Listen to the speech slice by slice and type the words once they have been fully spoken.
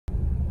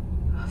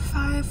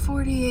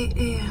5:48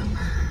 a.m.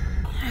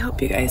 I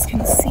hope you guys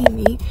can see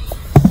me.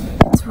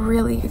 It's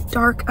really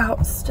dark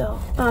out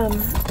still.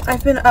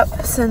 I've been up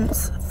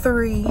since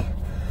 3,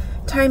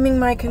 timing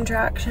my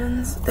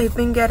contractions. They've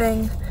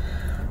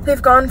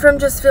gone from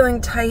just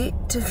feeling tight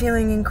to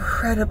feeling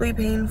incredibly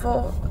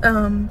painful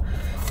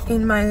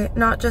in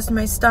not just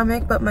my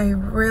stomach, but my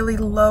really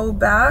low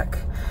back,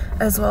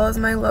 as well as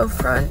my low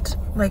front,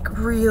 like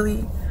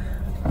really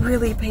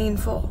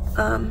painful.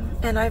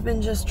 And I've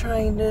been just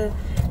trying to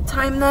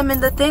time them,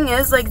 and the thing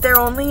is, like, they're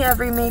only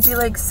every maybe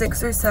like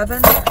 6 or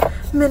 7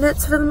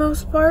 minutes for the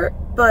most part,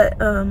 but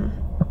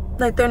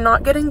like, they're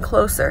not getting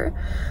closer,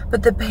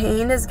 but the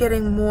pain is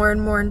getting more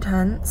and more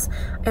intense,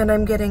 and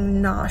I'm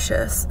getting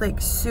nauseous,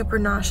 like super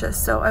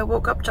nauseous. So I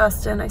woke up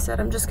Justin. I said,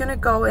 I'm just gonna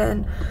go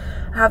in,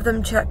 have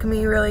them check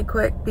me really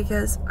quick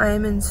because I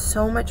am in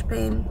so much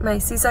pain. My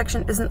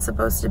C-section isn't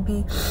supposed to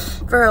be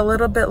for a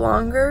little bit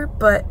longer,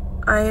 but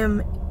I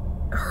am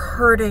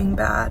hurting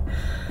bad.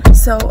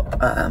 So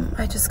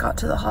I just got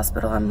to the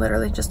hospital. I'm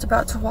literally just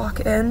about to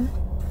walk in,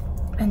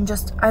 and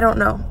I don't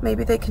know,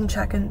 maybe they can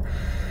check and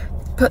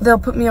they'll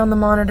put me on the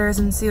monitors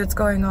and see what's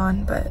going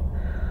on, but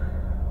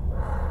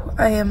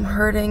I am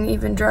hurting.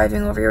 Even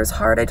driving over here was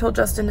hard. I told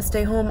Justin to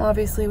stay home,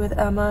 obviously, with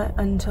Emma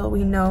until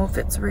we know if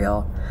it's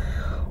real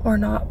or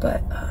not,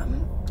 but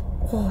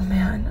oh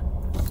man,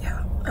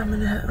 yeah, I'm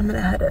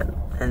gonna head in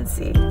and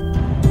see.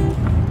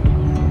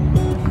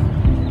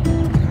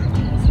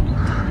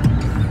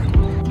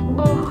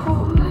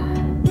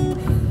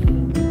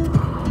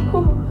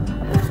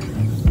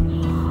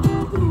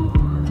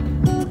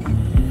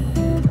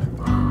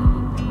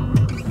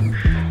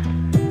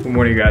 Good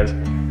morning, guys.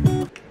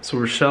 So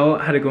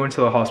Rachelle had to go into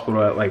the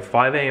hospital at like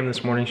 5 a.m.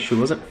 this morning. She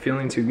wasn't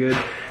feeling too good.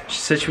 She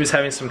said she was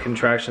having some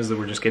contractions that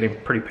were just getting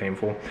pretty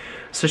painful.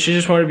 So she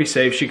just wanted to be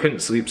safe. She couldn't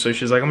sleep. So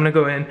she's like, I'm gonna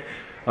go in.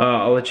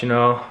 I'll let you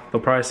know.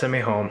 They'll probably send me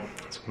home.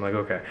 So I'm like,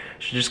 okay.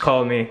 She just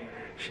called me.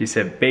 She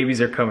said,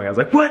 babies are coming. I was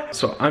like, what?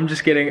 So I'm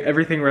just getting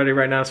everything ready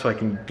right now so I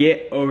can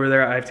get over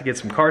there. I have to get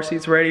some car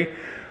seats ready.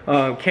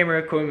 Camera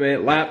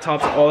equipment,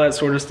 laptops, all that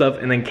sort of stuff.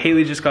 And then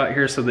Kaylee just got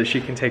here so that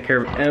she can take care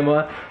of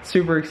Emma.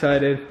 Super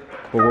excited,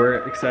 but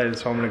we're excited,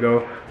 so I'm gonna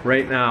go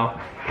right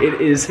now. It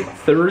is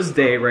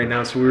Thursday right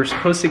now, so we were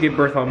supposed to give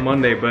birth on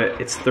Monday,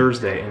 but it's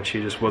Thursday and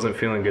she just wasn't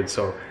feeling good,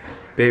 so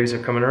babies are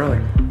coming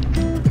early.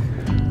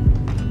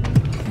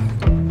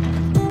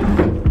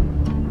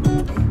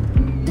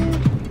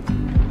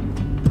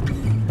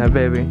 Hi,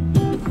 baby.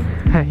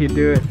 How you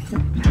doing?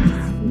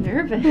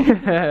 Nervous.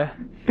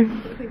 I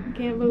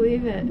can't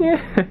believe it. Yeah.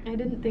 I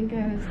didn't think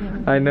I was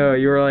gonna. I know,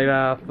 you were like,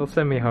 ah, they'll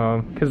send me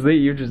home, because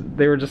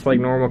they were just like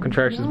normal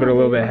contractions, but a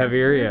little bit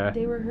heavier. Yeah,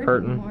 they were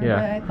hurting more, yeah.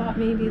 But I thought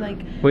maybe like,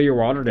 well, your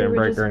water didn't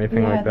break or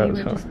anything like that.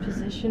 They were just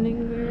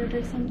positioning weird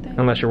or something.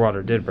 Unless your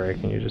water did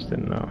break and you just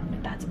didn't know.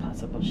 That's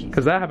possible.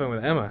 Because that happened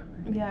with Emma.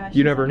 Yeah.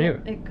 You never knew.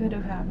 It could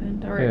have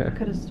happened, or it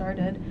could have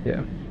started.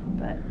 Yeah.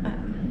 But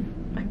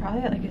I'm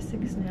probably at like a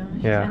 6 now.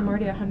 Yeah. I'm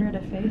already 100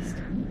 effaced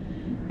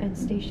and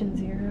station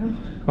 0.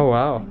 Oh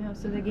wow. I know.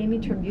 So they gave me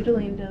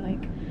terbutaline to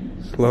like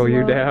slow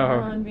you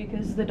down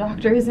because the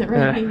doctor isn't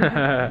ready.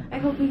 I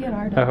hope we get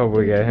our doctor. I hope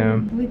we get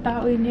him. We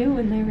thought we knew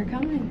when they were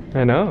coming.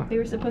 I know. They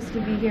were supposed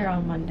to be here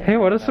on Monday. Hey,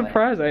 what a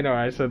surprise. I know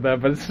I said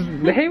that, but it's just,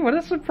 hey, what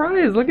a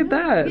surprise. Look at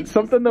that. It's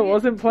something that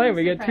wasn't planned.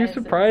 We get 2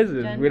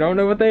 surprises. We don't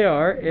know what they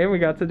are, and we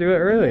got to do it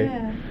early.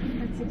 Yeah,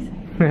 that's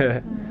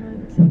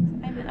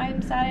exciting.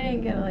 I'm sad I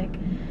didn't get to like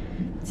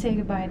say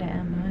goodbye to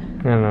Emma.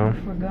 I know.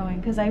 Before going,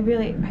 because I was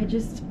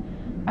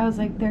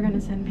like, they're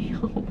gonna send me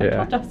home. I Yeah.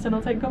 told Justin, I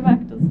was like, go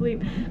back to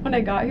sleep. When I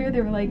got here,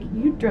 they were like,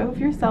 you drove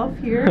yourself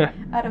here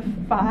out of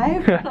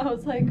 5? And I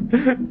was like,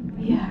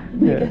 yeah, I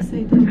guess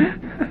I did.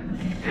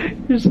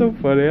 You're so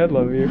funny. I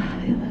love you.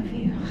 I love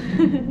you.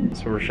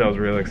 So Rochelle's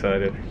real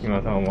excited. You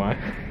want to tell them why?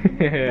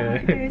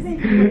 Doctor's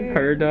here.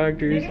 Her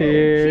doctor's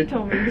here. She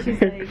told me, she's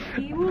like,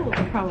 he will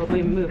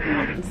probably move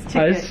once.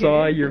 I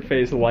saw your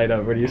face light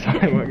up when you saw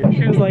him walking.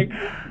 She was like...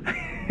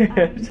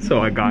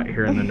 So I got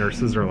here and the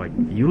nurses are like,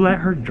 you let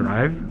her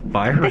drive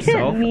by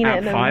herself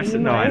at 5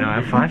 no, I know,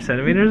 at 5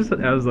 centimeters?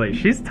 I was like,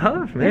 she's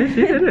tough, man,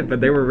 she did it.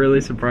 But they were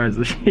really surprised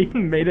that she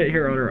made it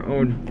here on her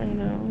own. I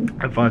know.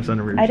 At 5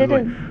 centimeters. I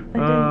didn't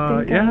think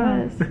I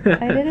was.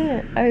 I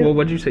didn't. Well,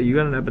 what'd you say? You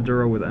got an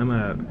epidural with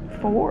Emma at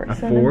 4 At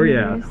 4,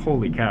 yeah.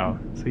 Holy cow.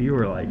 So you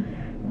were like,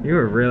 you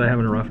were really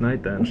having a rough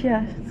night then.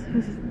 Yeah,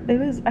 it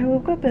was I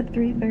woke up at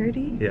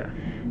 3:30. Yeah.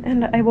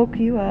 And I woke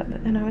you up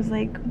and I was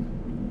like,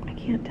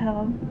 can't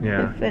tell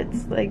if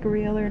it's like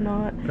real or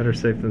not. Better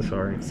safe than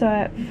sorry. So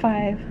at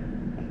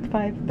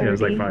 5:30, yeah, it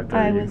was like 5:30.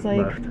 I was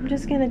like, I'm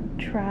just gonna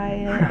try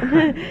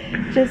it.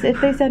 Just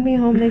if they send me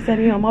home, they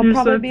send me home. I'll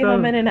probably be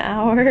home in an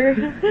hour.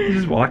 You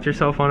just walked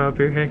yourself on up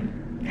here. Hey,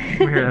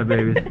 come here,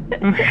 baby.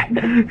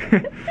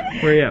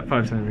 Where you at?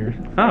 5 centimeters.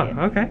 Oh,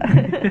 okay.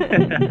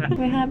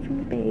 We're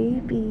having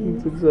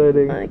babies. It's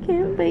exciting. I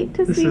can't wait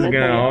to see what they are.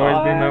 This is gonna always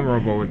be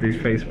memorable with these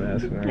face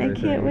masks and everything. I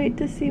can't wait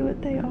to see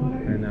what they are.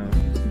 I know.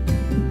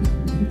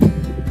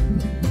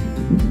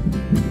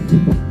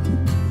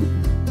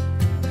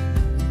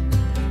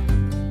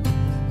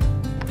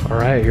 All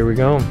right, here we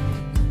go.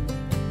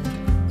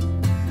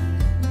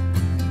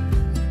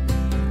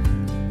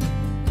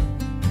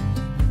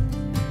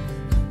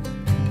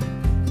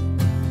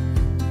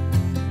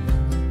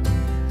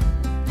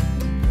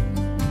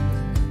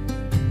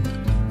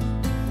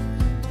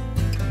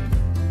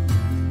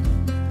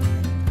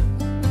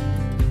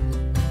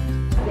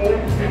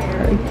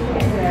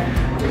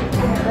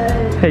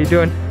 How you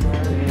doing?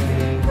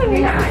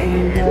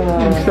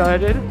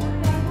 Excited?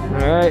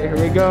 Alright, here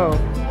we go.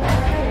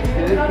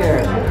 Good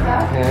care.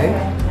 Okay.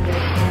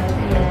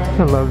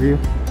 I love you.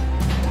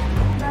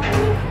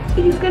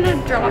 He's gonna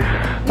drop it.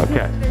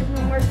 Okay. There's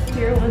no more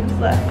clear ones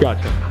left.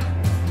 Gotcha.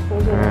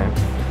 Alright.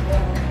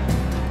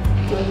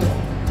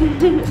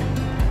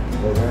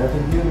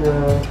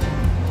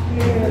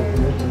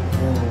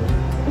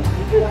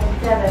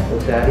 So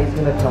Daddy's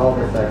gonna call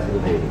the sex of the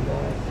baby,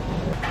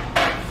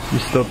 guys. You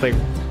still think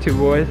 2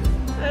 boys?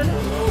 I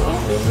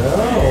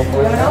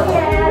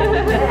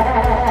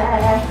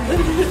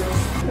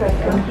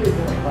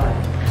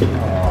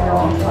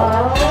don't know.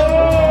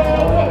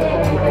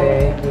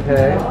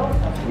 Okay.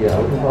 Yeah,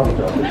 we can probably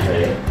drop this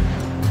right.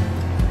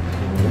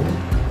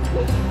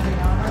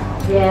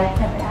 Yeah,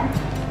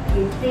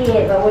 you see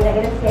it, but we're not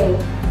gonna say.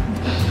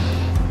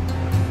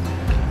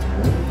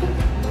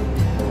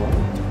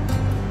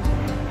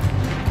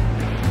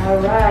 All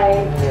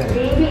right,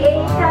 baby A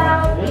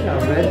sound, baby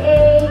A,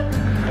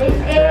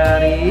 it's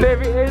A.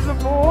 Baby is a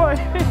boy!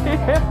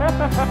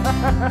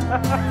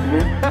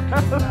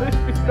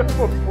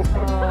 Beautiful boy.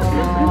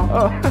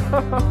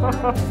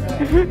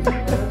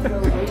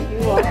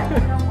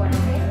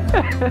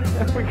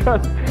 We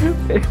got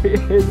baby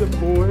is a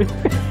boy. You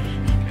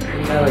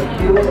got like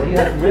cute, he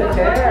has red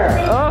hair.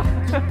 Oh,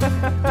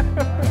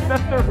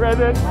 that's the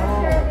redhead.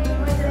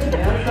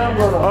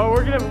 Oh,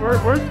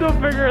 we're still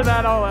figuring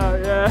that all out.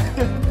 Yeah,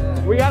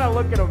 we gotta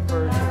look at him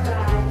first.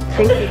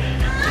 Thank you.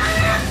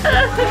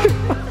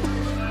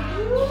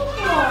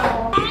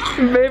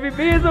 Baby B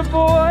is a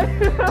boy.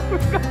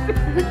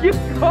 You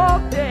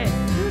called it.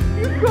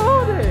 You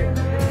called it.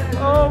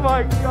 Oh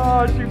my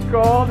gosh, you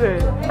called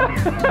it.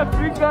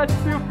 We got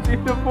 2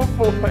 beautiful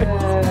boys.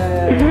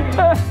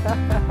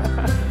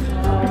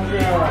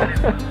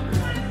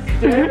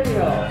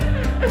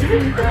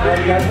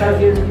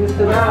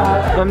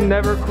 I'm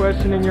never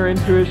questioning your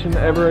intuition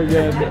ever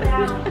again.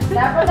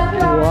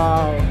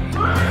 Wow.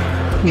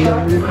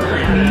 Love you.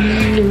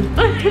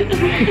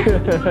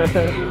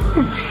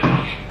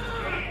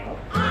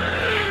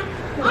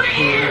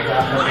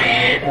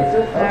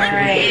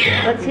 Alright,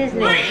 what's his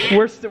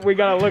name? We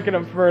gotta look at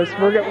him first.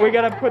 We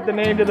gotta put the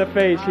name to the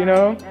face, you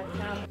know?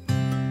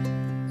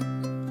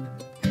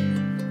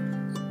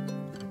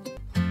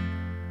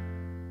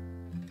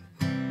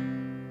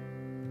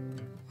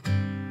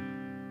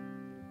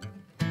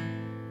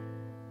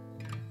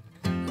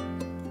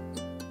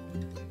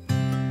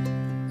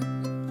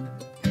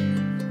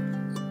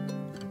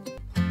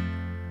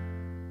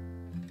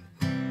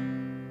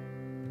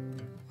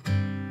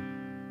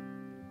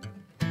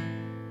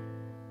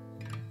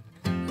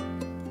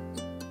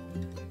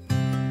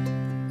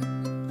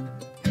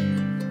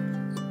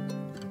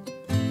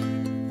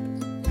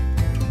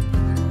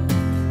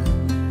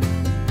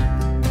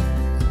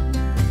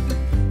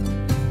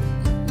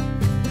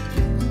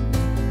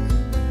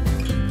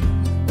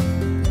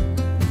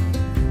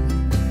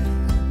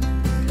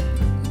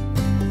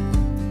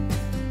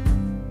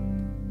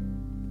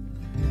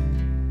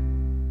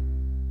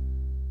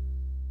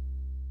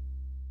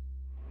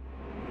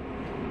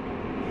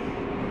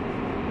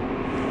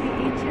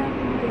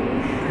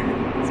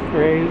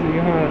 Crazy,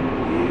 huh?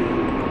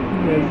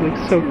 You guys look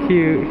so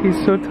cute. He's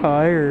so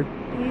tired.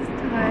 He's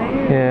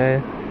tired. Yeah,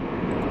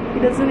 He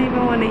doesn't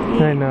even want to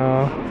eat. I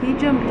know. He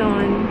jumped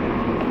on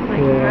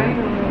like right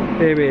away.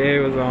 Baby A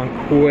was on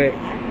quick.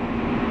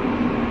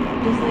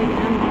 Just like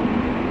Emma.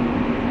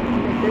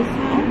 Like this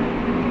one?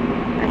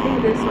 I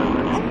think this one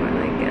looks more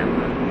like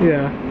Emma.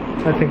 Yeah,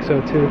 I think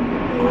so too.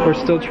 We're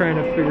still trying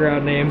to figure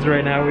out names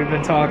right now. We've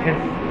been talking.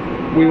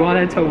 We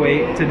wanted to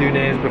wait to do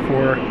names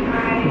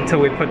until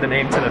we put the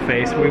name to the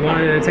face. We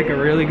wanted to take a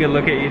really good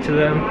look at each of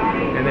them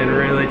and then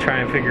really try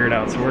and figure it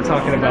out. So we're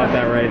talking about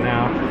that right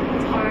now.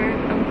 It's hard.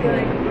 I'm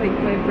feeling like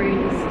my brain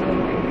is still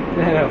like...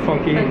 Yeah,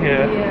 funky,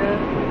 yeah.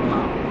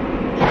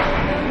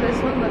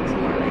 This one looks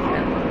more like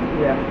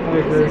Emma. Yeah, I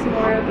agree. This is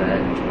more of a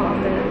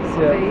Thomas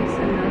face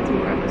and that's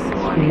more of a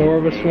Swannie. More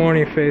of a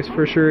Swannie face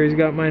for sure. He's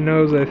got my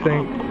nose, I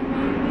think.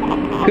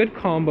 Good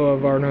combo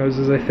of our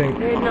noses, I think.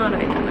 They're not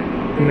identical.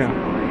 There's no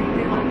way.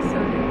 They look so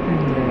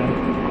different.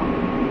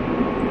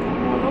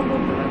 Well, both of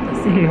them the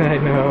same. I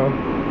know.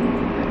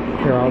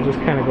 Here, I'll just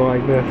kind of go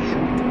like this.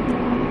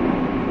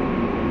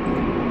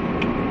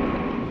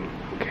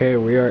 Okay,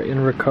 we are in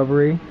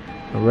recovery,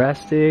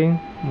 resting.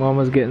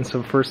 Mama's getting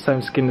some first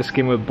time skin to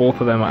skin with both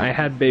of them. I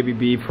had baby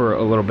B for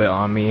a little bit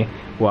on me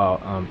while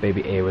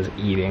baby A was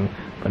eating,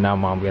 but now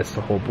mom gets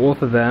to hold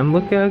both of them.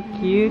 Look how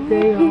cute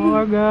they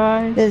are,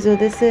 guys. So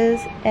this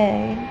is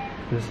A.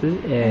 This is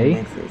A.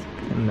 And this is B.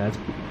 And that's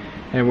B.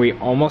 And we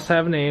almost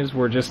have names.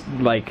 We're just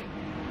like,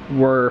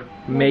 we're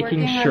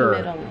making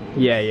sure.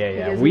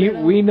 Yeah.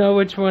 We know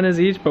which one is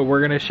each, but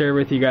we're gonna share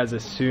with you guys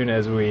as soon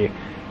as we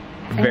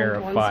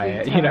verify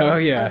it. You know,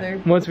 yeah.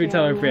 Once we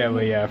tell our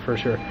family, yeah, for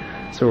sure.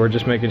 So we're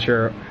just making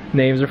sure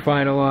names are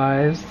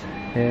finalized,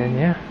 and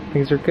yeah,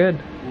 things are good.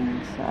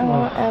 So I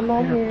want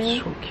Emma here.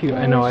 So cute.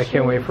 I know. I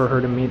can't wait for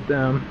her to meet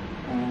them.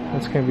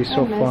 That's gonna be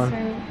so fun.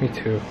 Her. Me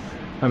too.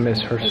 I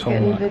miss her so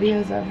getting much.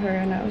 videos of her,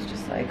 and I was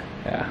just like,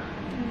 yeah.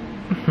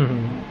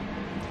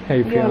 How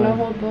you feeling? You wanna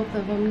hold both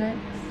of them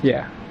next?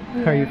 Yeah.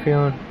 How are you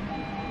feeling?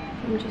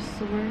 I'm just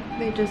sore.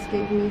 They just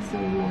gave me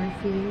some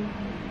morphine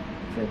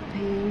for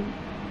pain,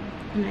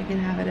 and I can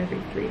have it every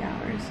 3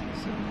 hours.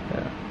 So.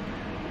 Yeah.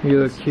 You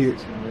look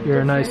cute. You're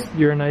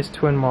a nice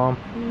twin mom.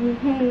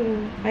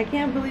 I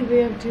can't believe we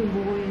have 2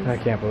 boys. I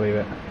can't believe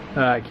it.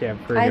 I can't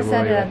freaking believe it. I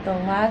said it at the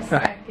last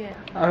second.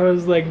 I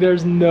was like,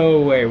 there's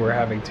no way we're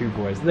having 2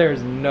 boys.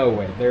 There's no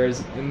way.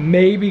 There's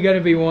maybe gonna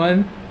be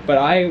 1, but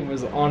I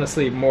was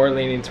honestly more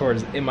leaning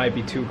towards it might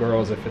be 2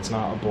 girls if it's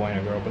not a boy and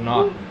a girl, but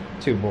not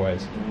 2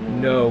 boys.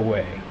 No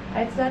way.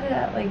 I said it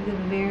at like the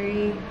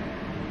very,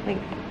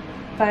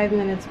 5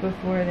 minutes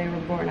before they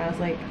were born. I was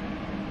like,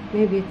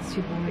 maybe it's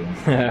 2 boys.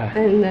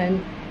 And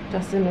then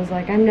Justin was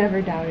like, I'm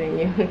never doubting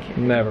you.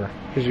 Never.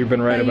 Because you've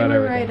been right about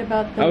everything. Right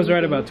about I was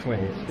right about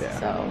twins. Yeah.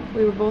 So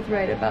we were both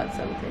right about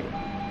something.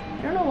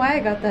 I don't know why I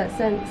got that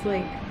sense,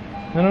 like,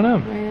 I don't know.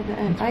 right at the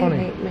end. It's I funny.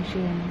 hate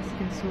machines,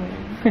 I swear.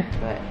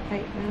 But I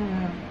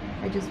don't know.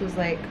 I just was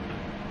like,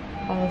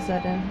 all of a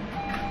sudden,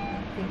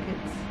 I think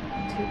it's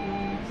 2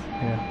 boys.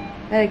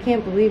 Yeah. And I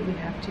can't believe we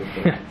have 2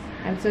 boys.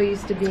 I'm so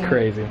used to being. It's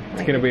crazy. Like,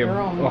 it's gonna be a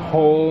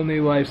whole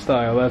new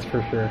lifestyle, that's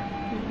for sure.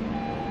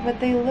 But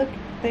they look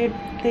so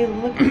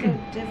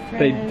different.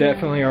 They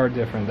definitely are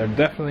different. They're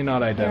definitely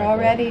not identical. They're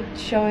already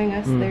showing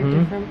us their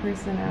different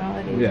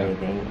personalities, Yeah. I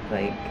think.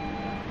 Like,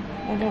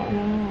 I don't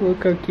know.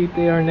 Look how cute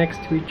they are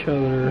next to each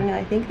other. And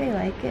I think they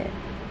like it.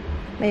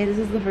 Maybe this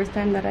is the first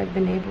time that I've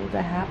been able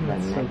to have them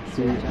That's so next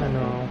cute. to each other. I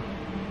know.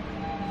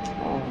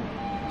 Oh,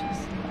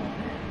 just love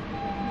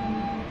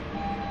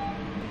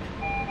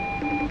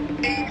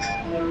it.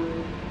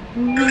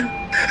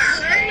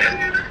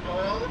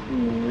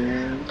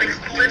 Like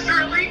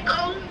literally,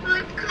 oh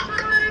my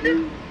god.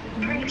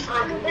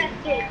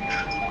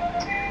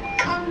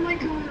 Oh my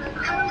god.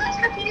 Oh, that's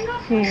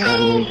beautiful.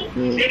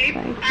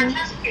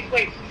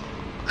 Wait,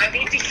 I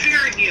need to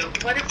hear you.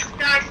 What have you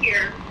got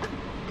here?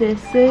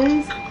 This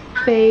is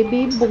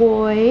baby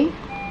boy.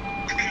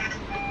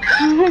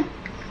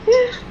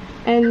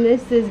 And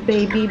this is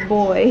baby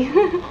boy.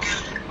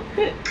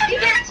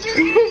 Yes, you're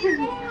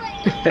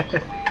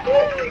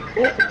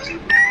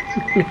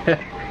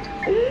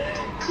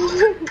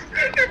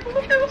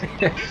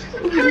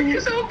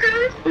You're so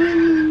good.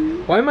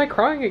 Why am I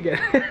crying again?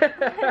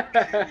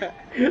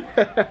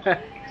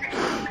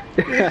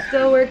 We're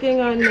still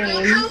working on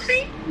names.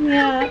 Healthy?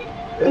 Yeah.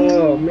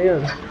 Oh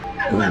man.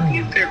 I love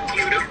you. They're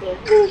beautiful.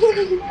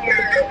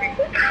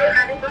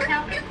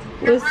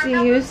 We'll see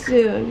you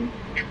soon.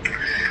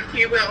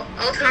 You will.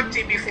 I'll talk to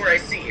you before I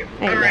see you.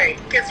 I know.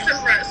 Alright, get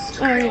some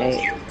rest.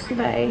 Alright.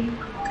 Bye.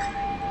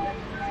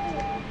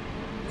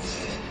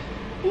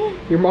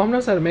 Your mom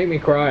knows how to make me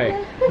cry.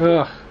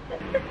 Ugh.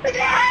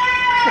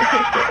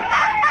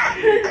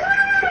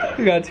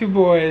 We got 2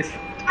 boys.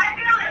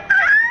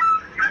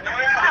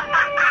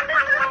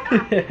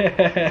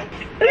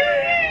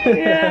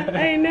 Yeah,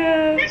 I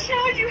know.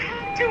 Rachelle, you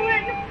have to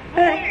win.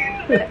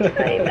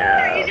 I know.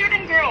 They're easier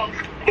than girls.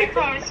 I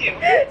promise you.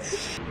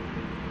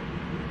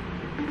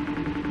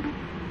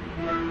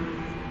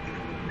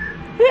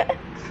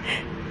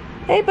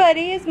 Hey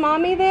buddy, is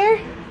mommy there?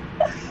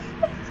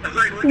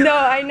 No,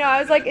 I know. I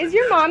was like, is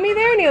your mommy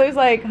there? And he was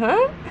like,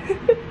 huh?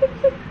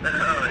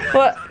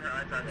 Well,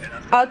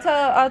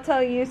 I'll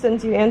tell you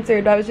since you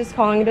answered. I was just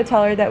calling to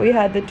tell her that we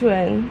had the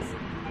twins.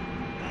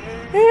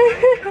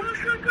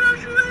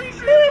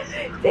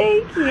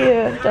 Thank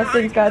you.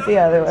 Justin's got the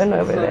other one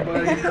over there.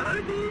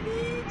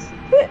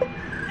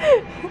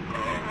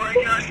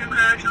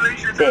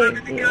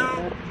 Thank you.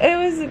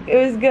 It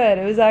was good.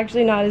 It was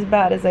actually not as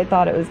bad as I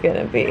thought it was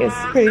gonna be. It's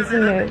pretty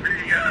smooth.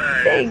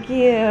 Thank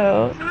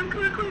you.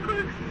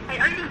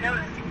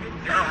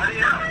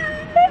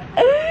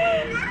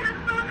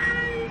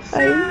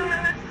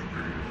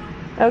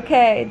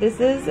 Okay, this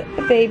is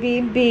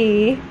baby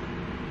B.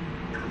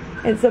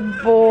 It's a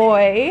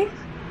boy.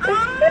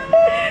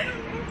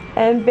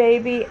 And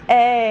baby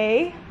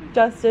A,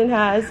 Justin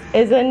has,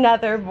 is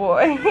another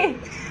boy.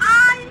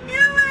 I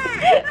knew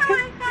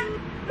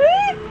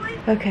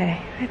it! Okay,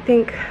 I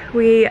think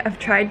we have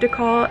tried to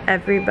call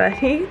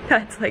everybody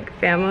that's like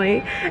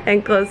family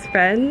and close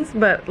friends,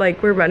 but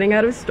like we're running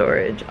out of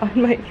storage on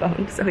my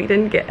phone, so we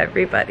didn't get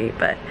everybody,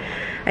 but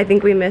I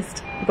think we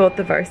missed both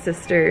of our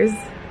sisters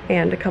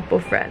and a couple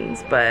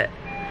friends, but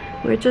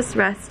we're just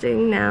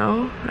resting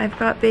now. I've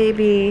got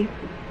B,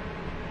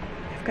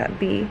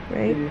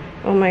 right?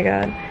 Oh my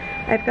god.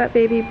 I've got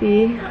baby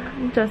B,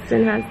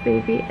 Justin has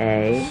baby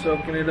A.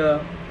 Soaking it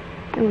up.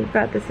 And we've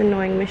got this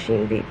annoying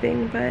machine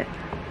beeping, but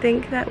I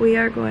think that we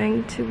are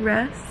going to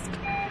rest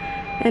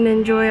and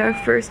enjoy our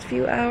first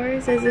few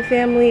hours as a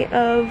family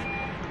of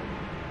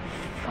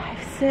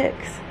 6.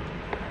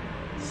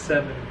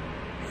 7.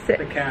 6.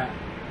 The cat.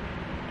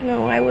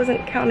 No, I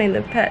wasn't counting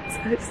the pets.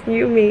 It's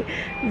you, me,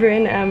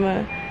 Bryn,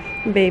 Emma,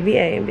 baby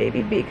A, and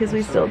baby B, because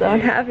we still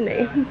don't have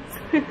names.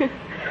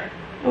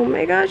 Oh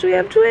my gosh, we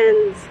have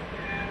twins.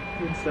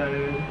 I'm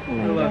excited. Oh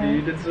my I love you. God.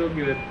 You did so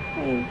good.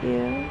 Thank you.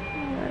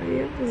 I love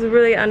you. It was a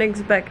really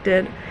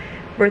unexpected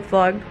birth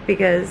vlog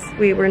because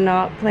we were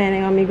not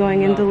planning on me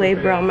going into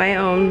labor on my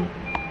own.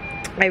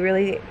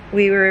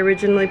 We were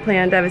originally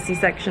planned to have a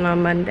C-section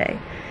on Monday,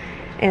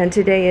 and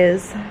today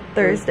is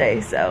Thursday,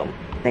 so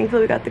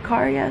thankfully we got the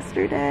car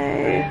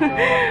yesterday.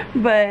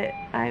 But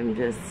I'm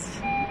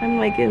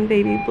like in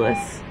baby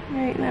bliss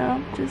right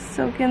now, just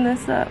soaking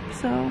this up.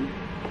 So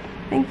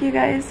thank you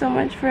guys so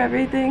much for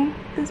everything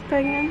this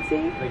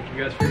pregnancy. Thank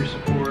you guys for your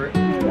support.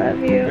 I love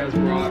you. You guys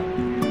rock.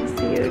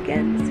 See you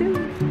again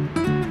soon.